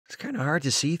It's kind of hard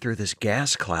to see through this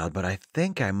gas cloud, but I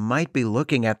think I might be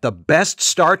looking at the best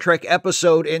Star Trek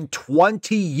episode in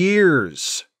 20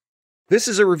 years. This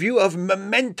is a review of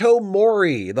Memento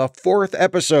Mori, the 4th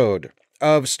episode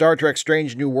of Star Trek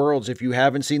Strange New Worlds. If you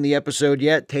haven't seen the episode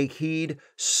yet, take heed.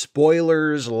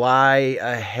 Spoilers lie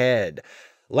ahead.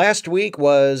 Last week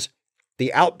was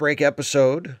the Outbreak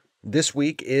episode. This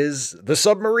week is the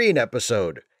Submarine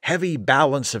episode. Heavy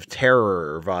balance of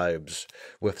terror vibes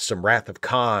with some Wrath of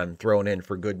Khan thrown in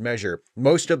for good measure.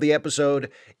 Most of the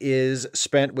episode is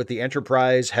spent with the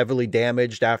Enterprise heavily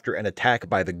damaged after an attack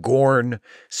by the Gorn,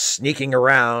 sneaking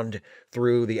around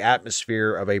through the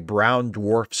atmosphere of a brown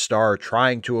dwarf star,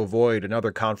 trying to avoid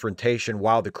another confrontation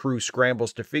while the crew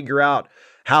scrambles to figure out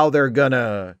how they're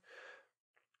gonna,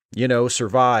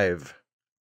 survive.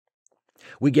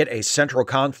 We get a central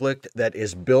conflict that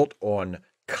is built on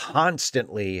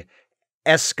constantly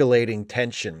escalating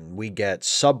tension. We get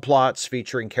subplots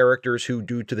featuring characters who,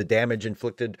 due to the damage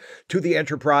inflicted to the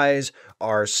Enterprise,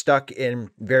 are stuck in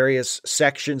various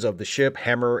sections of the ship.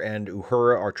 Hemmer and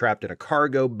Uhura are trapped in a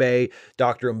cargo bay.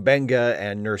 Dr. Mbenga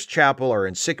and Nurse Chapel are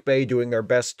in sickbay, doing their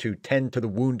best to tend to the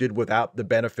wounded without the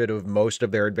benefit of most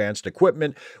of their advanced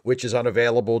equipment, which is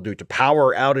unavailable due to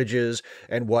power outages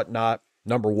and whatnot.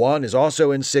 Number 1 is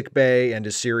also in sickbay and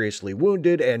is seriously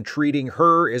wounded, and treating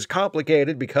her is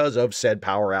complicated because of said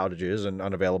power outages and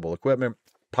unavailable equipment.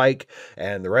 Pike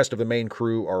and the rest of the main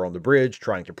crew are on the bridge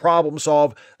trying to problem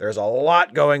solve. There's a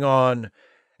lot going on,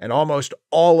 and almost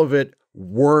all of it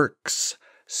works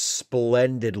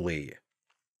splendidly.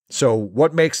 So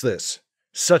what makes this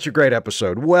such a great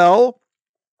episode? Well,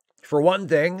 for one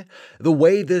thing, the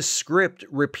way this script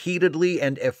repeatedly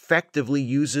and effectively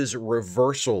uses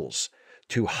reversals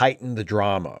to heighten the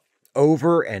drama.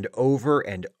 Over and over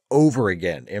and over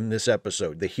again in this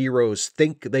episode, the heroes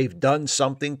think they've done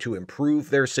something to improve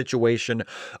their situation,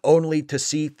 only to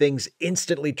see things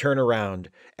instantly turn around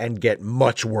and get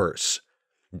much worse.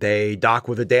 They dock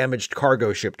with a damaged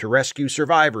cargo ship to rescue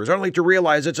survivors, only to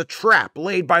realize it's a trap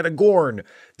laid by the Gorn,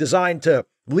 designed to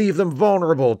leave them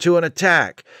vulnerable to an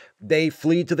attack. They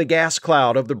flee to the gas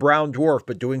cloud of the brown dwarf,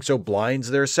 but doing so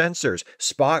blinds their sensors.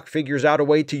 Spock figures out a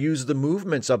way to use the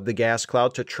movements of the gas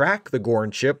cloud to track the Gorn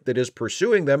ship that is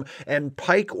pursuing them, and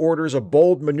Pike orders a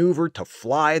bold maneuver to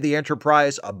fly the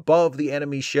Enterprise above the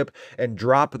enemy ship and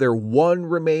drop their one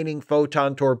remaining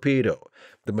photon torpedo.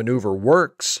 The maneuver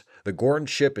works, the Gorn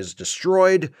ship is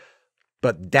destroyed,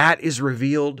 but that is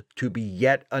revealed to be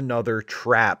yet another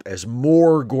trap as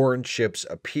more Gorn ships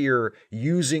appear,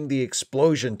 using the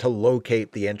explosion to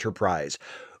locate the Enterprise.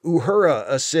 Uhura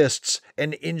assists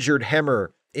an injured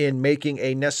Hemmer in making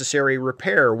a necessary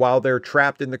repair while they're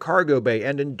trapped in the cargo bay,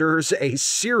 and endures a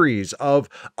series of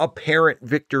apparent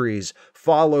victories,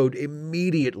 followed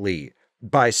immediately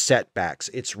by setbacks.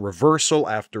 It's reversal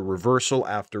after reversal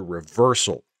after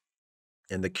reversal.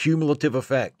 And the cumulative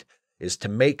effect is to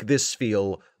make this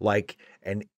feel like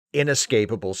an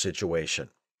inescapable situation.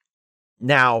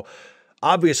 Now,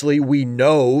 obviously, we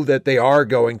know that they are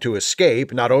going to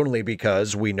escape, not only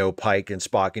because we know Pike and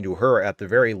Spock and Uhura, at the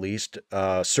very least,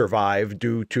 survive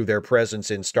due to their presence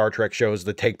in Star Trek shows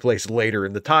that take place later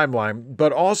in the timeline,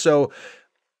 but also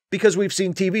because we've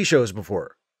seen TV shows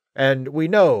before. And we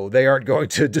know they aren't going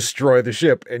to destroy the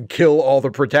ship and kill all the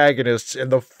protagonists in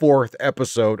the 4th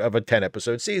episode of a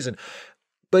 10-episode season.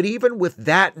 But even with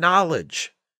that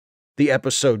knowledge, the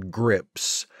episode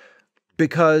grips.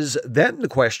 Because then the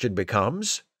question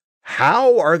becomes,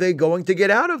 how are they going to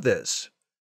get out of this?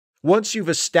 Once you've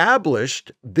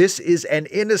established this is an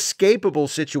inescapable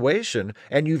situation,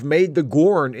 and you've made the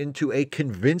Gorn into a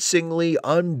convincingly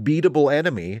unbeatable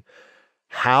enemy,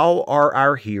 how are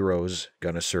our heroes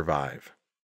going to survive?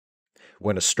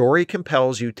 When a story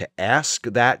compels you to ask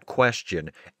that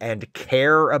question and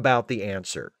care about the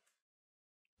answer,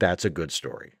 that's a good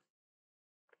story.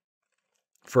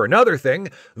 For another thing,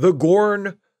 the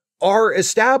Gorn are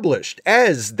established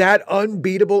as that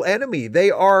unbeatable enemy.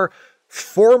 They are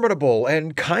formidable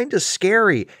and kind of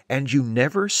scary, and you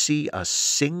never see a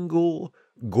single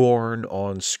Gorn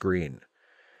on screen.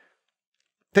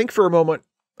 Think for a moment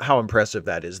how impressive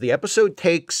that is. The episode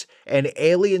takes an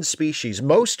alien species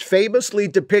most famously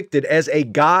depicted as a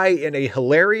guy in a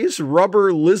hilarious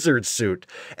rubber lizard suit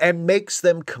and makes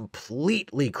them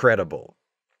completely credible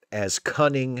as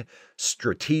cunning,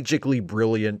 strategically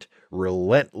brilliant,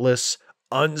 relentless,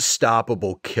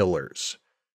 unstoppable killers.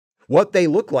 What they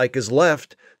look like is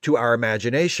left to our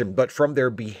imagination, but from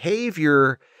their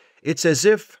behavior, it's as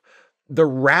if The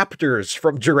raptors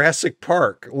from Jurassic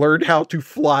Park learned how to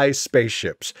fly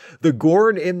spaceships. The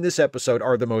Gorn in this episode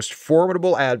are the most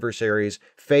formidable adversaries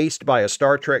faced by a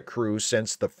Star Trek crew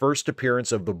since the first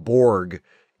appearance of the Borg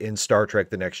in Star Trek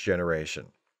The Next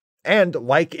Generation. And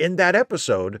like in that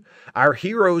episode, our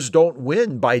heroes don't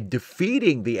win by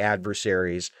defeating the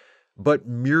adversaries, but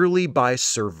merely by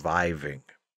surviving.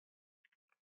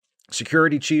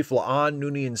 Security Chief La'an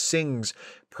Noonien Singh's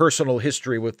personal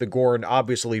history with the Gorn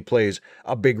obviously plays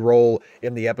a big role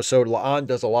in the episode. La'an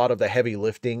does a lot of the heavy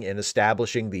lifting in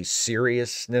establishing the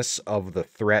seriousness of the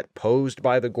threat posed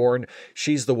by the Gorn.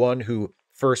 She's the one who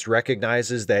first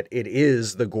recognizes that it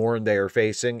is the Gorn they are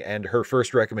facing, and her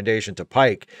first recommendation to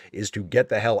Pike is to get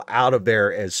the hell out of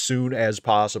there as soon as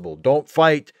possible. Don't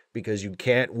fight because you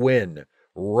can't win.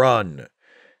 Run.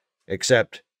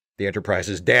 Except the Enterprise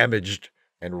is damaged,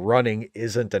 and running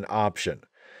isn't an option.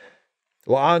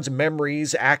 La'an's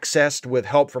memories, accessed with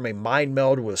help from a mind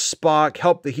meld with Spock,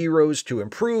 help the heroes to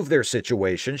improve their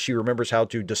situation. She remembers how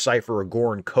to decipher a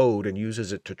Gorn code and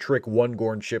uses it to trick one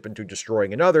Gorn ship into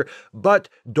destroying another, but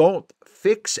don't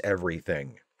fix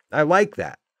everything. I like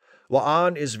that.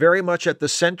 La'an is very much at the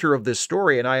center of this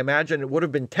story, and I imagine it would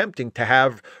have been tempting to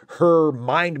have her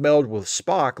mind meld with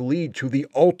Spock lead to the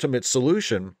ultimate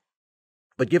solution.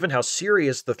 But given how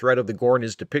serious the threat of the Gorn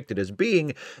is depicted as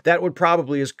being, that would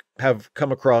probably have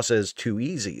come across as too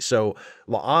easy. So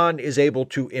La'an is able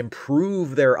to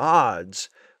improve their odds,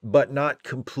 but not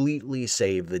completely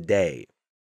save the day.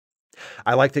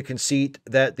 I like the conceit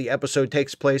that the episode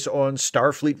takes place on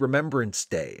Starfleet Remembrance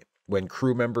Day, when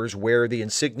crew members wear the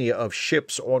insignia of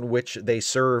ships on which they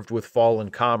served with fallen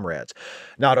comrades.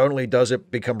 Not only does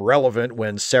it become relevant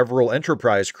when several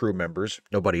Enterprise crew members,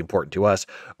 nobody important to us,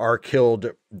 are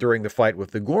killed during the fight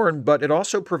with the Gorn, but it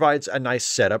also provides a nice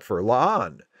setup for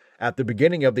La'an. At the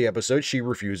beginning of the episode, she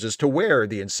refuses to wear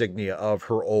the insignia of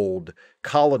her old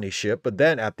colony ship, but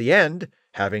then at the end,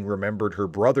 having remembered her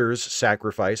brother's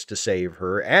sacrifice to save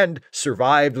her and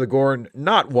survived the Gorn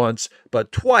not once,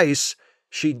 but twice,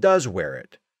 she does wear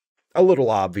it. A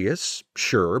little obvious,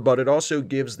 sure, but it also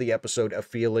gives the episode a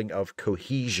feeling of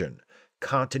cohesion,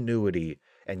 continuity,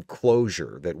 and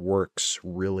closure that works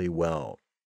really well.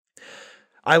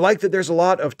 I like that there's a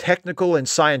lot of technical and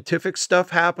scientific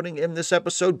stuff happening in this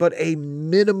episode, but a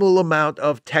minimal amount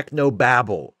of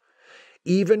technobabble.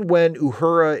 Even when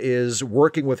Uhura is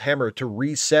working with Hemmer to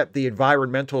reset the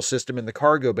environmental system in the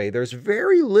cargo bay, there's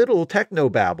very little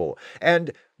technobabble,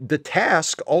 and the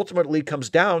task ultimately comes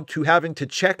down to having to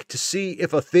check to see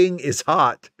if a thing is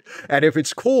hot. And if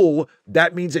it's cool,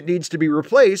 that means it needs to be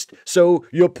replaced, so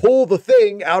you pull the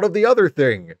thing out of the other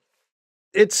thing.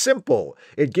 It's simple.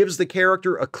 It gives the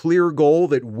character a clear goal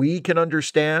that we can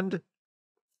understand,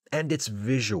 and it's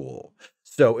visual.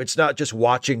 So it's not just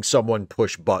watching someone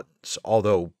push buttons,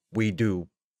 although we do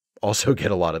also get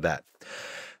a lot of that.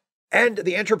 And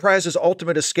the Enterprise's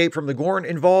ultimate escape from the Gorn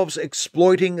involves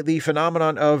exploiting the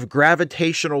phenomenon of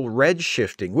gravitational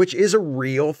redshifting, which is a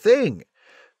real thing.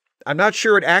 I'm not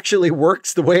sure it actually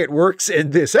works the way it works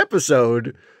in this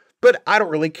episode, but I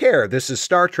don't really care. This is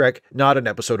Star Trek, not an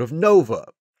episode of Nova.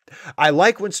 I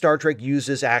like when Star Trek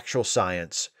uses actual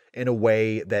science in a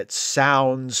way that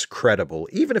sounds credible,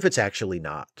 even if it's actually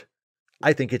not.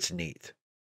 I think it's neat.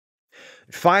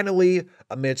 Finally,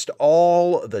 amidst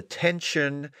all the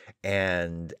tension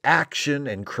and action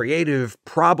and creative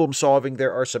problem solving,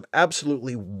 there are some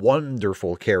absolutely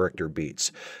wonderful character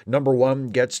beats. Number one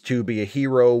gets to be a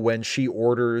hero when she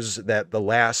orders that the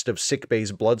last of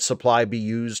Sickbay's blood supply be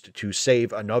used to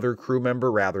save another crew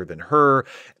member rather than her.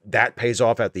 That pays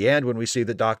off at the end when we see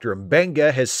that Dr.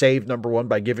 Mbenga has saved number one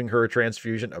by giving her a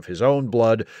transfusion of his own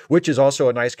blood, which is also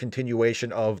a nice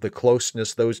continuation of the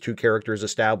closeness those two characters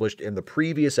established in the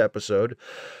previous episode.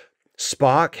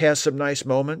 Spock has some nice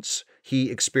moments.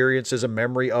 He experiences a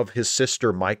memory of his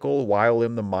sister Michael while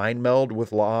in the mind meld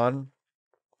with La'an,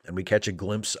 and we catch a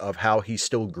glimpse of how he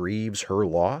still grieves her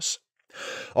loss.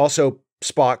 Also,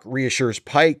 Spock reassures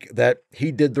Pike that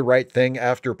he did the right thing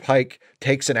after Pike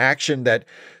takes an action that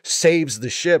saves the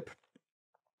ship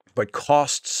but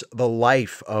costs the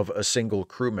life of a single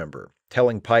crew member,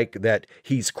 telling Pike that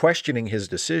he's questioning his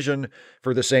decision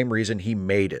for the same reason he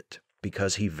made it,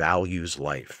 because he values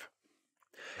life.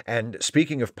 And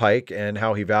speaking of Pike and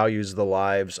how he values the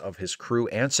lives of his crew,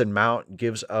 Anson Mount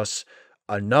gives us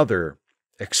another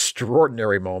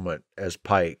extraordinary moment as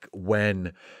Pike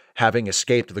when, having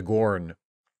escaped the Gorn,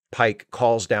 Pike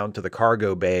calls down to the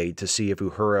cargo bay to see if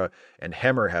Uhura and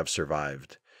Hemmer have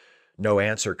survived. No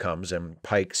answer comes, and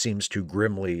Pike seems to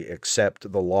grimly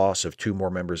accept the loss of two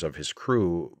more members of his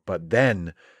crew, but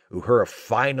then Uhura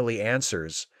finally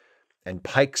answers, And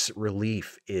Pike's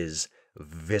relief is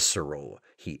visceral.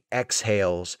 He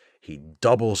exhales, he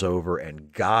doubles over,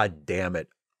 and god damn it,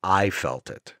 I felt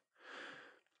it.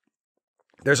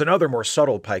 There's another more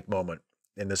subtle Pike moment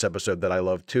in this episode that I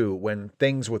love too. When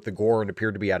things with the Gorn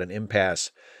appear to be at an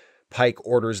impasse, Pike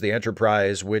orders the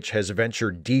Enterprise, which has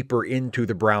ventured deeper into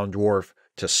the brown dwarf,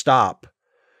 to stop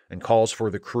and calls for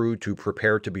the crew to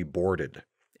prepare to be boarded.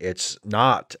 It's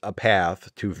not a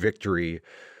path to victory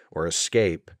or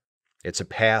escape. It's a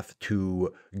path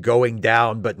to going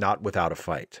down, but not without a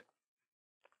fight.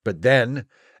 But then,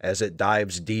 as it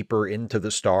dives deeper into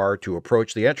the star to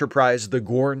approach the Enterprise, the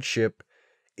Gorn ship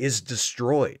is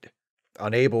destroyed,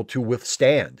 unable to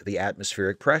withstand the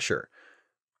atmospheric pressure.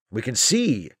 We can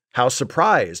see how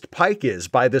surprised Pike is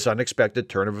by this unexpected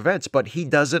turn of events, but he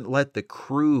doesn't let the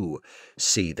crew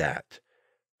see that.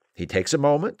 He takes a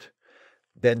moment,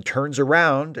 then turns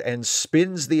around and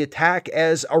spins the attack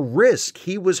as a risk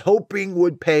he was hoping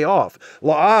would pay off.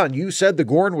 La'an, you said the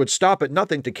Gorn would stop at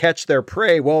nothing to catch their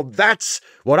prey. Well, that's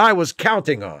what I was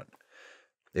counting on.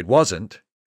 It wasn't,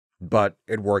 but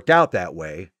it worked out that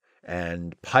way.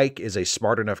 And Pike is a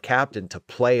smart enough captain to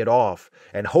play it off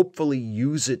and hopefully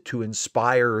use it to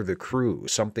inspire the crew,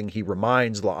 something he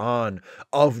reminds La'an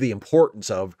of the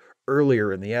importance of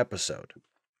earlier in the episode.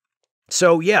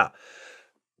 So yeah,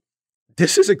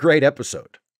 this is a great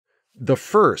episode. The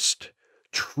first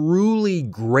truly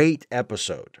great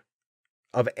episode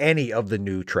of any of the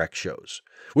new Trek shows,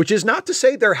 which is not to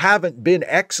say there haven't been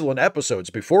excellent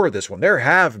episodes before this one. There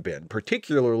have been,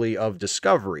 particularly of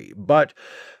Discovery, but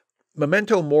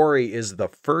Memento Mori is the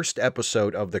first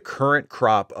episode of the current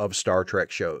crop of Star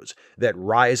Trek shows that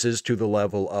rises to the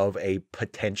level of a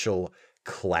potential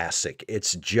classic.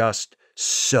 It's just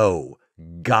so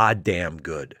goddamn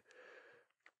good.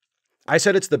 I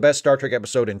said it's the best Star Trek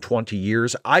episode in 20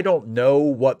 years. I don't know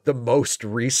what the most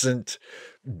recent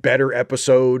better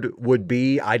episode would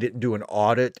be. I didn't do an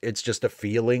audit. It's just a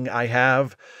feeling I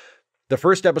have. The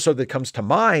first episode that comes to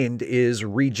mind is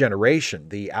Regeneration,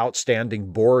 the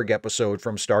outstanding Borg episode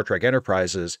from Star Trek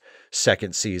Enterprise's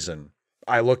second season.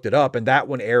 I looked it up, and that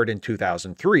one aired in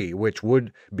 2003, which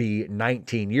would be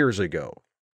 19 years ago.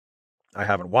 I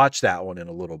haven't watched that one in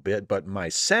a little bit, but my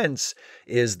sense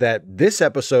is that this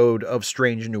episode of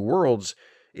Strange New Worlds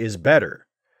is better.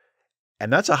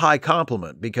 And that's a high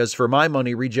compliment, because for my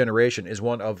money, Regeneration is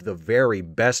one of the very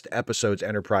best episodes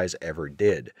Enterprise ever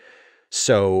did.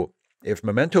 So if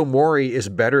Memento Mori is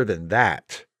better than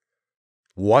that,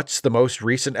 what's the most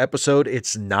recent episode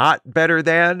it's not better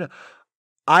than?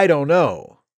 I don't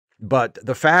know. But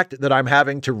the fact that I'm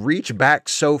having to reach back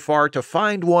so far to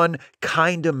find one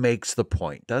kind of makes the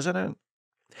point, doesn't it?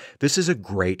 This is a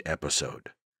great episode.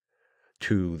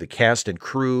 To the cast and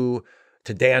crew,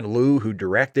 to Dan Liu, who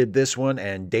directed this one,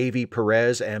 and Davy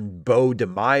Perez and Bo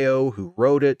DeMaio, who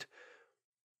wrote it,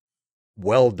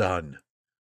 well done.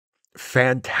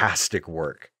 Fantastic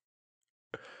work.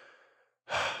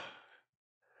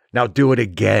 Now do it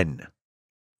again.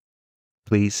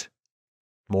 Please.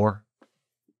 More.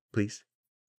 Please.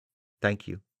 Thank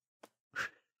you.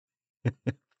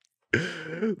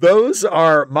 Those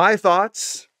are my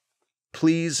thoughts.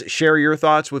 Please share your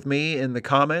thoughts with me in the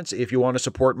comments. If you want to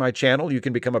support my channel, you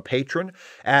can become a patron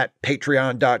at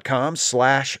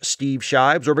patreon.com/Steve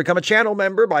Shives, or become a channel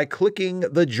member by clicking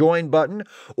the join button,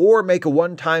 or make a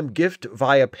one-time gift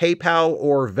via PayPal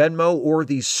or Venmo, or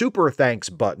the super thanks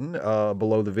button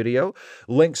below the video.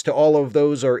 Links to all of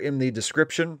those are in the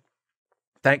description.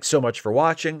 Thanks so much for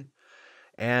watching,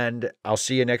 and I'll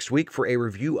see you next week for a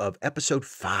review of episode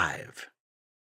 5.